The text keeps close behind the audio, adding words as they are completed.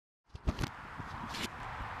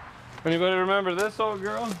Anybody remember this old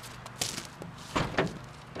girl?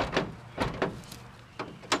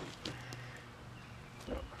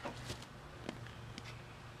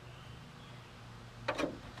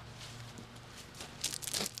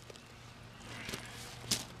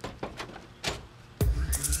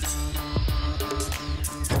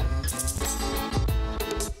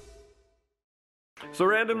 So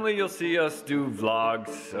randomly you'll see us do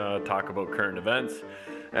vlogs, talk about current events,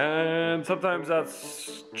 and sometimes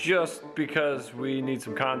that's just because we need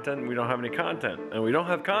some content and we don't have any content. And we don't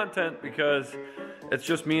have content because it's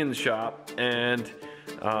just me in the shop, and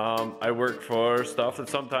I work for stuff that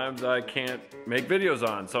sometimes I can't make videos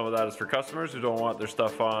on. Some of that is for customers who don't want their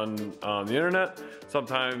stuff on the internet.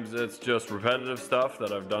 Sometimes it's just repetitive stuff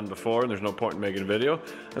that I've done before and there's no point in making a video.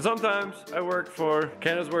 And sometimes I work for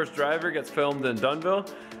Canada's Worst Driver, gets filmed in Dunnville,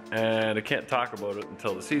 and I can't talk about it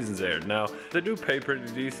until the season's aired. Now, they do pay pretty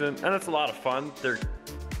decent and it's a lot of fun. Their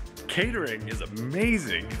catering is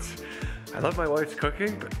amazing. I love my wife's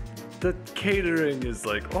cooking, but the catering is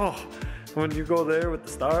like, oh, when you go there with the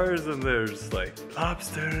stars and there's like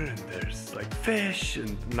lobster and there's like fish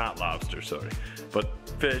and not lobster, sorry, but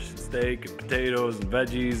fish and steak and potatoes and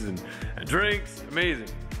veggies and drinks, amazing.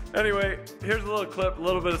 Anyway, here's a little clip, a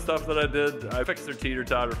little bit of stuff that I did. I fixed their teeter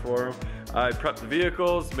totter for them. I prepped the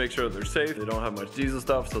vehicles to make sure that they're safe. They don't have much diesel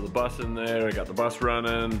stuff, so the bus in there, I got the bus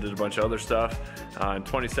running, did a bunch of other stuff. In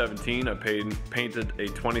 2017, I painted a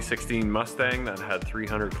 2016 Mustang that had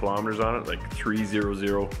 300 kilometers on it, like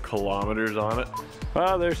 300 kilometers on it.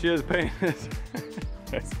 Ah, there she is painted.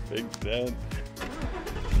 Nice big dent.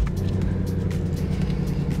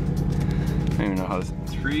 I don't even know how this,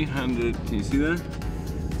 300, can you see that?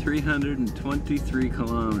 323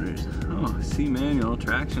 kilometers. Oh, C manual,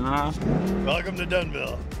 traction off. Welcome to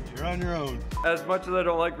Dunnville. You're on your own. As much as I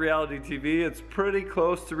don't like reality TV, it's pretty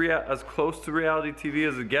close to as close to reality TV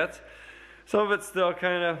as it gets. Some of it's still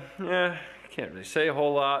kind of, I can't really say a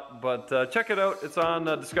whole lot, but check it out. It's on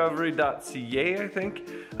discovery.ca, I think.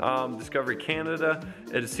 Discovery Canada.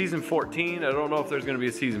 It is season 14. I don't know if there's going to be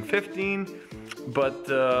a season 15, but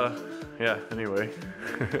yeah, anyway.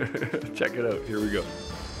 Check it out. Here we go.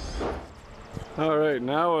 All right,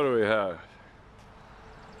 now what do we have?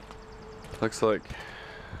 Looks like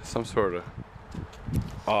some sort of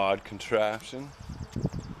odd contraption.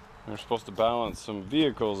 We're supposed to balance some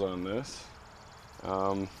vehicles on this.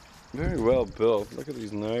 Very well built. Look at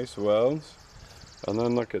these nice welds. And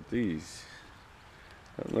then look at these.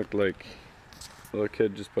 That looked like a little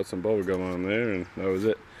kid just put some bubble gum on there and that was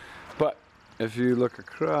it. But if you look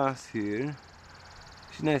across here,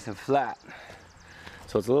 she's nice and flat.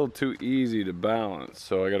 So it's a little too easy to balance.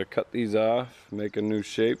 So I gotta cut these off, make a new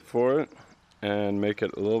shape for it, and make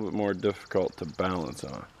it a little bit more difficult to balance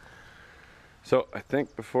on. So I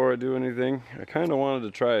think before I do anything, I kind of wanted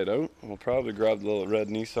to try it out. We'll probably grab the little red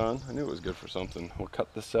Nissan. I knew it was good for something. We'll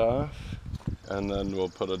cut this off, and then we'll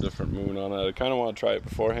put a different moon on it. I kind of want to try it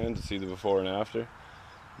beforehand to see the before and after,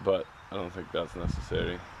 but I don't think that's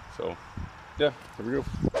necessary. So yeah, here we go.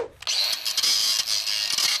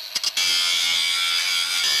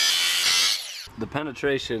 The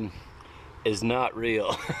penetration is not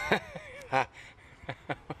real.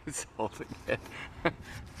 It's holding it.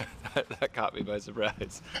 That caught me by surprise.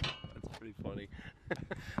 That's pretty funny.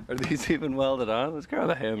 Are these even welded on? Let's grab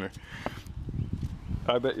a hammer.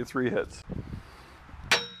 I bet you 3 hits.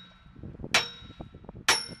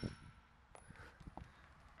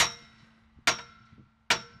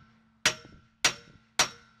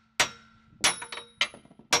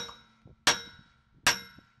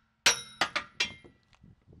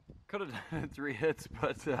 Could have done 3 hits,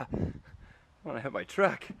 but I want to hit my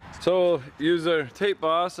truck. So use our tape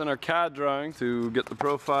boss and our CAD drawing to get the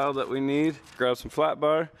profile that we need. Grab some flat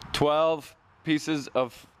bar, 12 pieces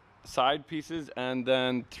of side pieces, and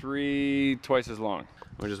then 3 twice as long.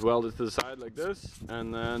 We just weld it to the side like this,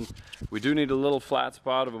 and then we do need a little flat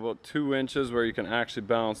spot of about 2 inches where you can actually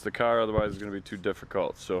balance the car, otherwise it's going to be too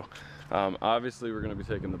difficult. So obviously we're going to be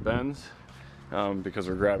taking the bends. Because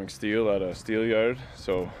we're grabbing steel at a steel yard,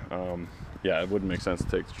 so yeah, it wouldn't make sense to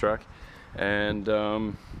take the truck. And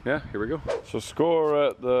yeah, here we go. So score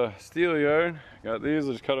at the steel yard. Got these,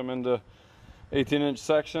 I just cut them into 18-inch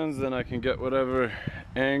sections, then I can get whatever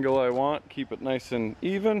angle I want, keep it nice and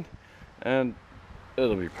even, and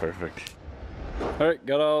it'll be perfect. All right,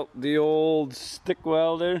 got out the old stick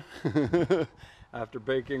welder after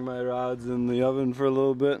baking my rods in the oven for a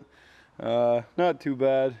little bit. Not too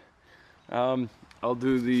bad. I'll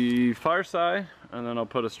do the far side, and then I'll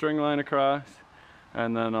put a string line across,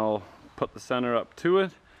 and then I'll put the center up to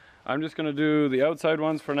it. I'm just going to do the outside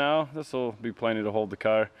ones for now. This will be plenty to hold the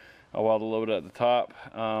car, I'll weld a little bit at the top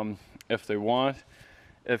if they want.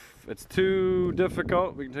 If it's too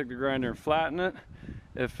difficult, we can take the grinder and flatten it.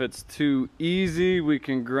 If it's too easy, we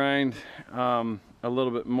can grind a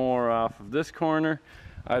little bit more off of this corner.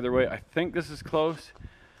 Either way, I think this is close.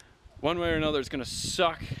 One way or another, it's gonna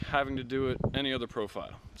suck having to do it any other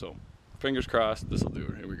profile. So fingers crossed, this will do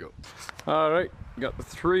it. Here we go. All right, got the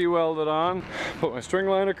 3 welded on. Put my string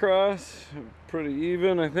line across, pretty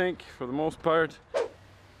even, I think, for the most part.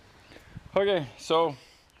 Okay, so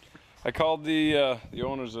I called the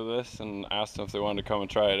owners of this and asked them if they wanted to come and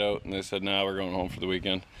try it out, and they said, nah, we're going home for the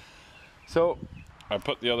weekend. So I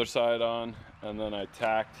put the other side on, and then I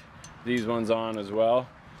tacked these ones on as well.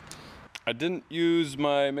 I didn't use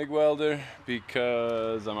my MIG welder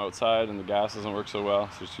because I'm outside and the gas doesn't work so well,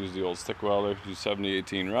 so just use the old stick welder. Use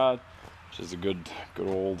 7018 rod, which is a good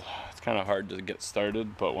old, it's kind of hard to get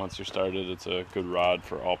started, but once you're started, it's a good rod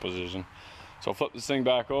for all position. So I'll flip this thing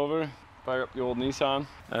back over, fire up the old Nissan,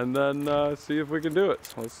 and then see if we can do it.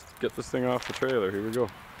 So let's get this thing off the trailer. Here we go.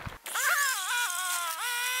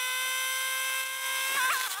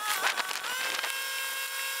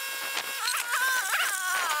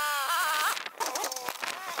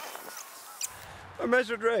 I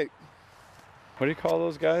measured right. What do you call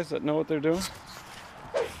those guys that know what they're doing?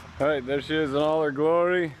 All right, there she is in all her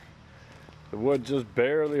glory. The wood just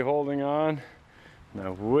barely holding on.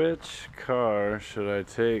 Now, which car should I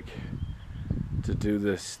take to do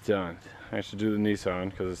this stunt? I should do the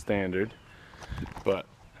Nissan because it's standard, but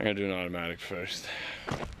I'm gonna do an automatic first.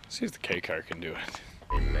 See if the K car can do it.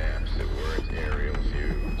 Maps that weren't aerial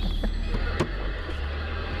views.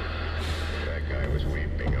 That guy was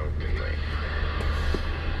weeping openly.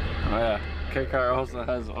 Oh yeah, K car also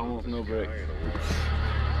has almost no brakes.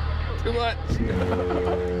 Too much.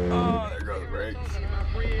 Oh, there goes the brakes.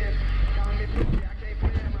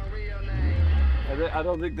 I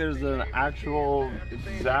don't think there's an actual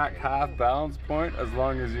exact half balance point as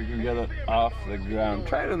long as you can get it off the ground.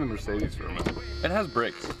 Try it in the Mercedes for a minute. It has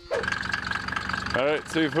brakes. All right,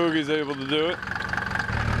 see if Hoogie's able to do it.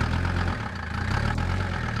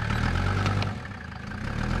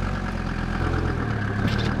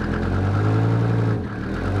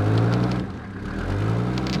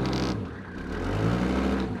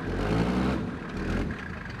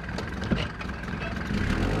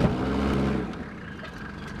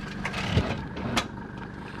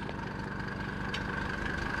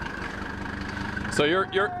 So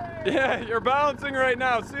you're balancing right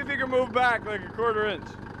now. See if you can move back like a 1/4 inch.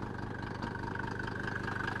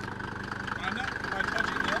 Am I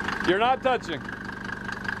touching yet? You're not touching.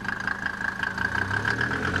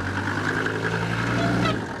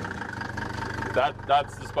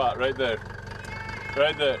 That's the spot right there.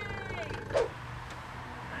 Right there.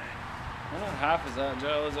 I'm not half as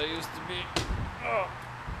agile as I used to be. Oh,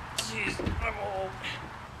 jeez, I'm old.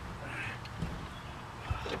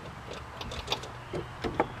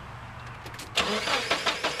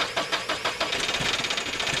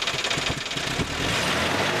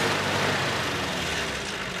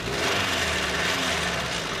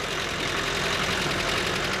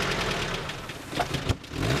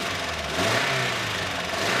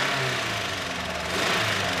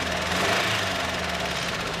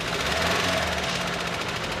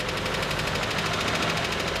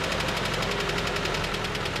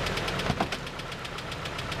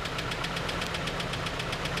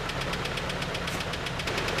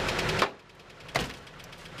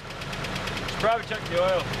 Probably check the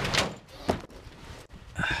oil.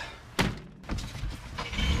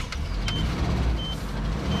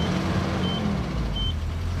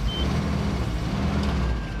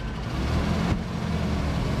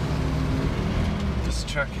 This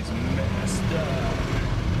truck is messed up.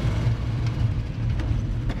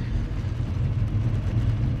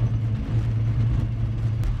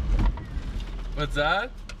 What's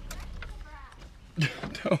that?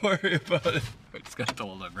 Don't worry about it. I just got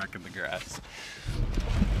told I'm wrecking the grass.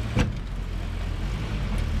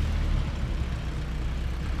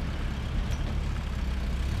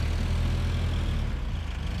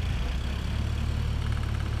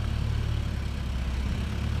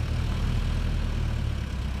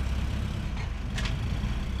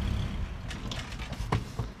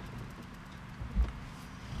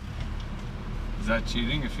 Is that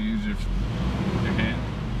cheating if you use your hand?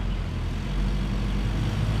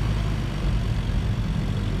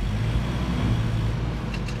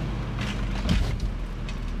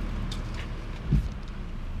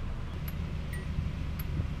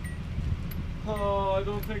 Oh, I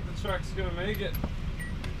don't think the truck's gonna make it.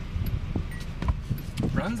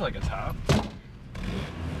 Runs like a top.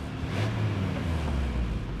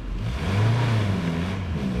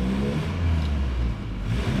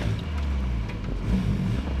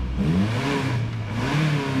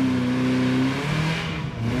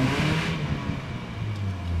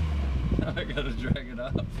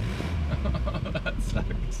 up. That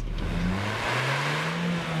sucks.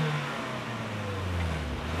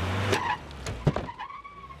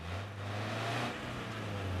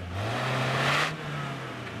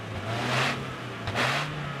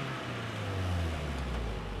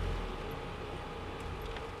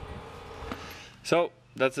 So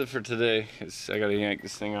that's it for today. I gotta yank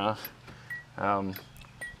this thing off. But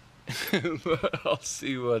I'll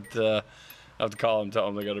see what I have to call them, tell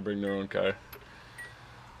them they gotta bring their own car.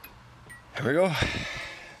 Here we go.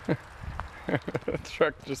 The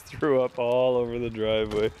truck just threw up all over the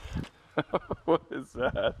driveway. What is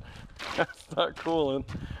that? That's not cooling.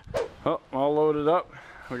 Oh, all loaded up.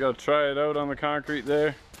 We gotta try it out on the concrete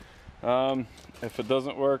there. If it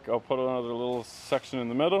doesn't work, I'll put another little section in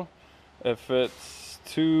the middle. If it's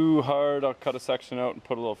too hard, I'll cut a section out and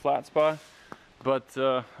put a little flat spot. But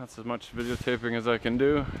that's as much videotaping as I can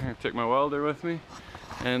do. I'm gonna take my welder with me.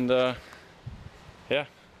 And yeah,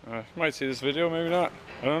 you might see this video, maybe not.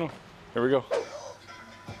 I don't know. Here we go.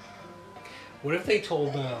 What if they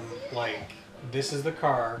told them, like, this is the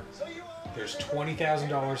car, there's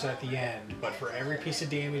 $20,000 at the end, but for every piece of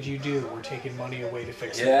damage you do, we're taking money away to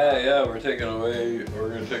fix it. Yeah, we're taking away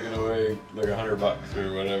like $100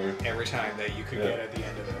 or whatever. Every time that you could get at the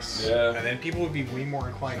end of this. Yeah. And then people would be way more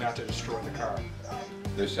inclined not to destroy the car.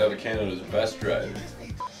 They should have Canada's best driver.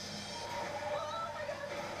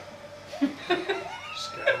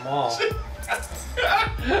 Just got them all.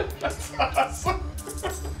 That's awesome.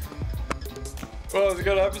 Well, it was a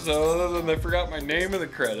good episode, other than they forgot my name in the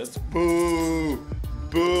credits. Boo!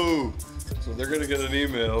 Boo! So they're gonna get an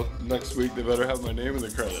email next week. They better have my name in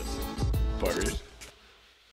the credits. Buggers.